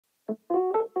こ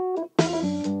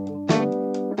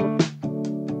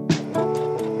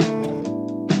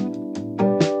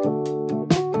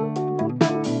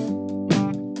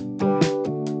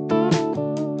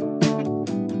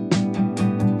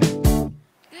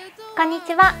んに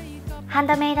ちは、ハン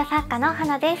ドメイド作家の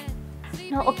花です。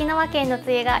沖縄県の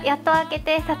梅雨がやっと明け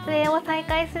て撮影を再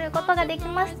開することができ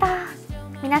ました。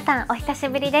皆さんお久し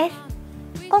ぶりです。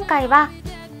今回は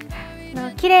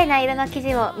綺麗な色の生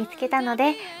地を見つけたの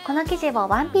で、この生地を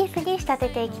ワンピースに仕立て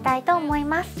ていきたいと思い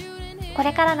ます。こ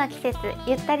れからの季節、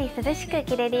ゆったり涼しく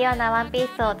着れるようなワンピー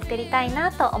スを作りたい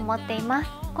なと思っています。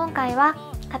今回は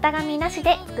型紙なし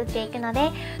で作っていくの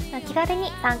で、気軽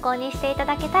に参考にしていた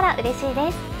だけたら嬉しい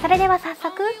です。それでは早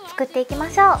速作っていきま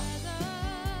しょう。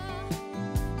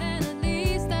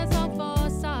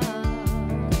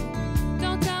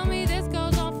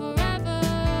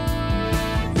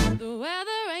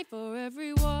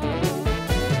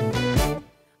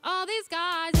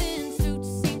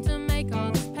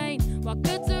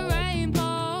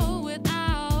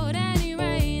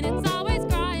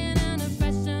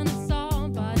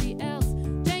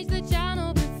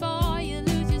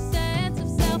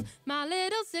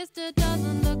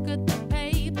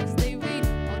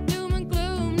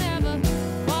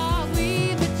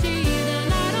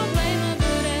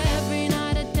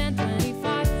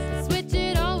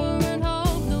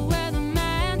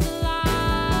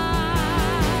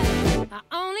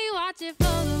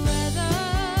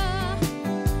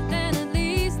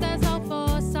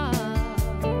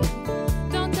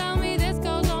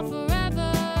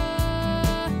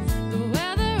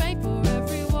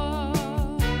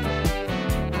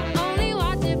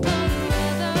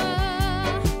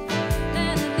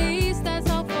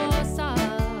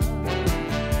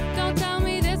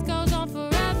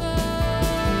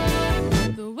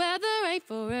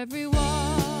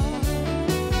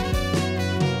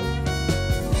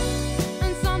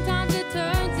And so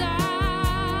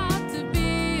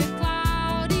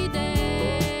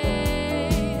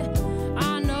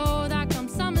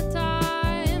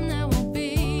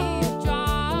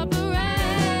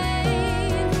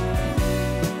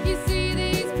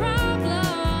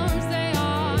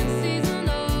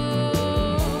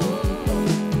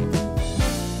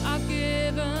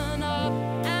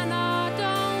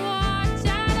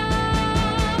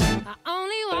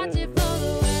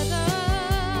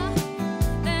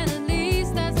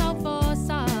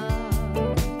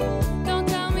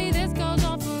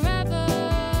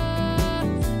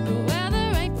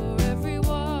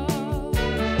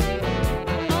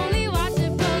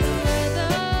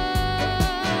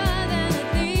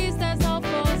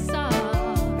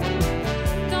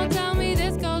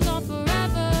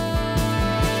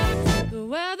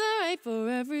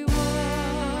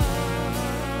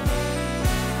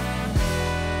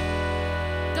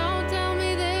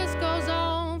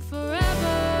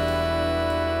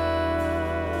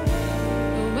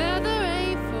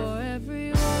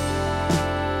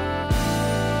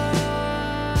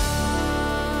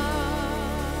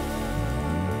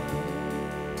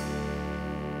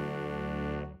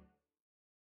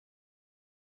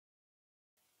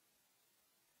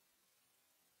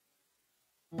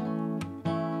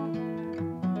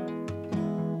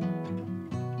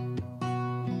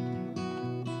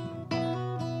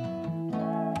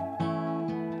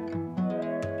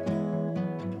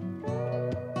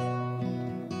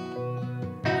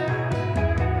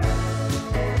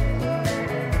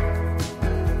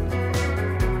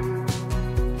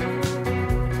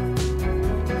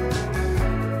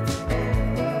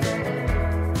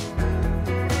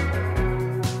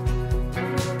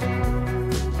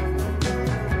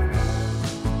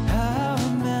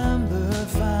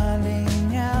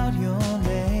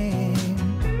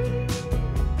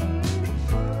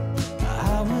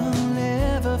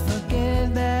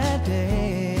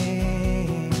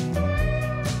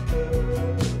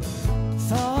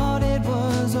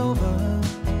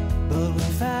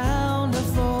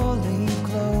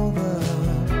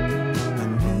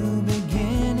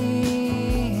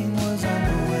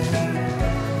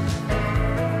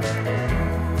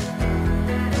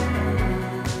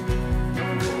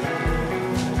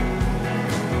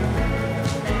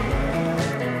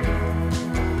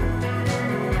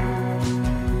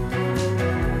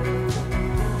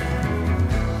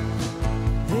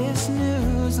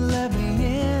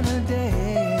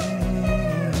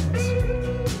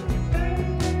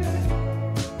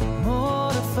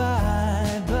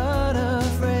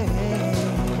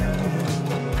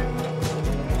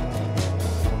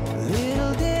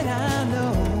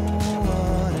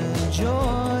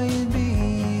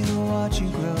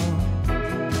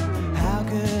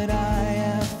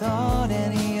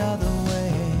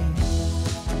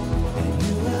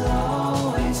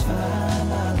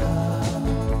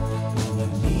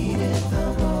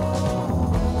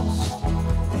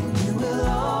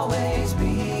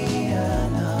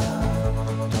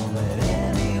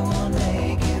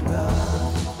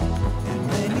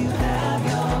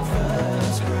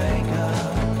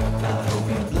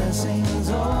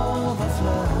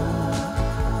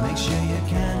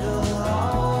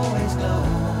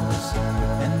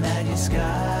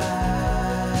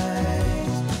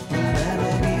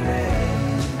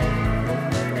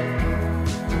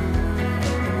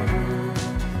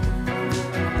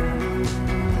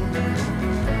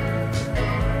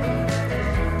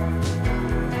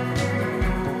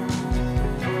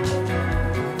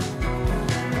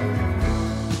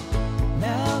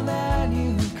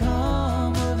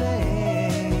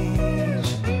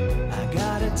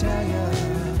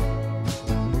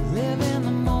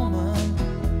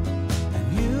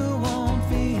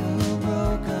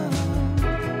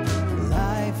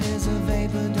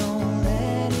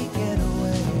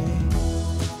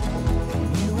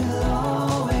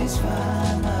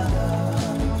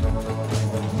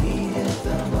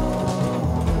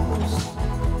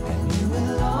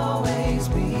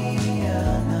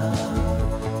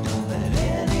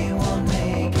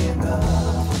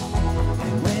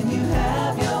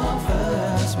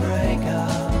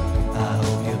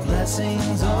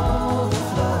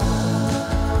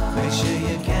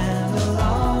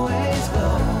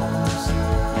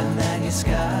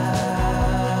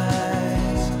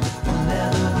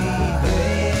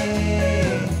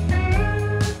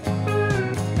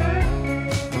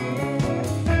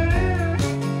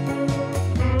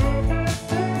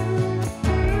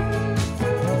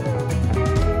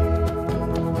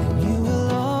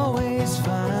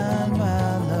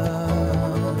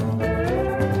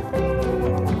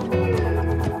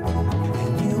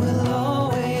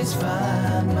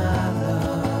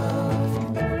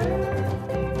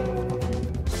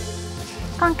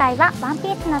今回はワンピ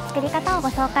ースの作り方をご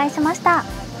紹介しました。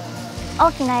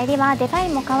大きな襟はデザ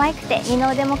インも可愛くて二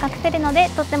の腕も隠せるので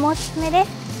とってもおすすめで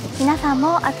す。皆さん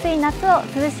も暑い夏を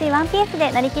涼しいワンピース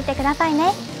で乗り切ってください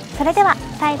ね。それでは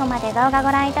最後まで動画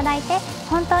ご覧いただいて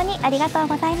本当にありがとう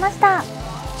ございました。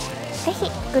ぜ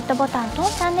ひグッドボタンとチ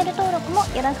ャンネル登録も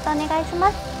よろしくお願いし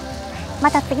ます。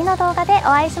また次の動画でお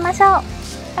会いしましょ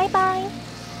う。バイバイ。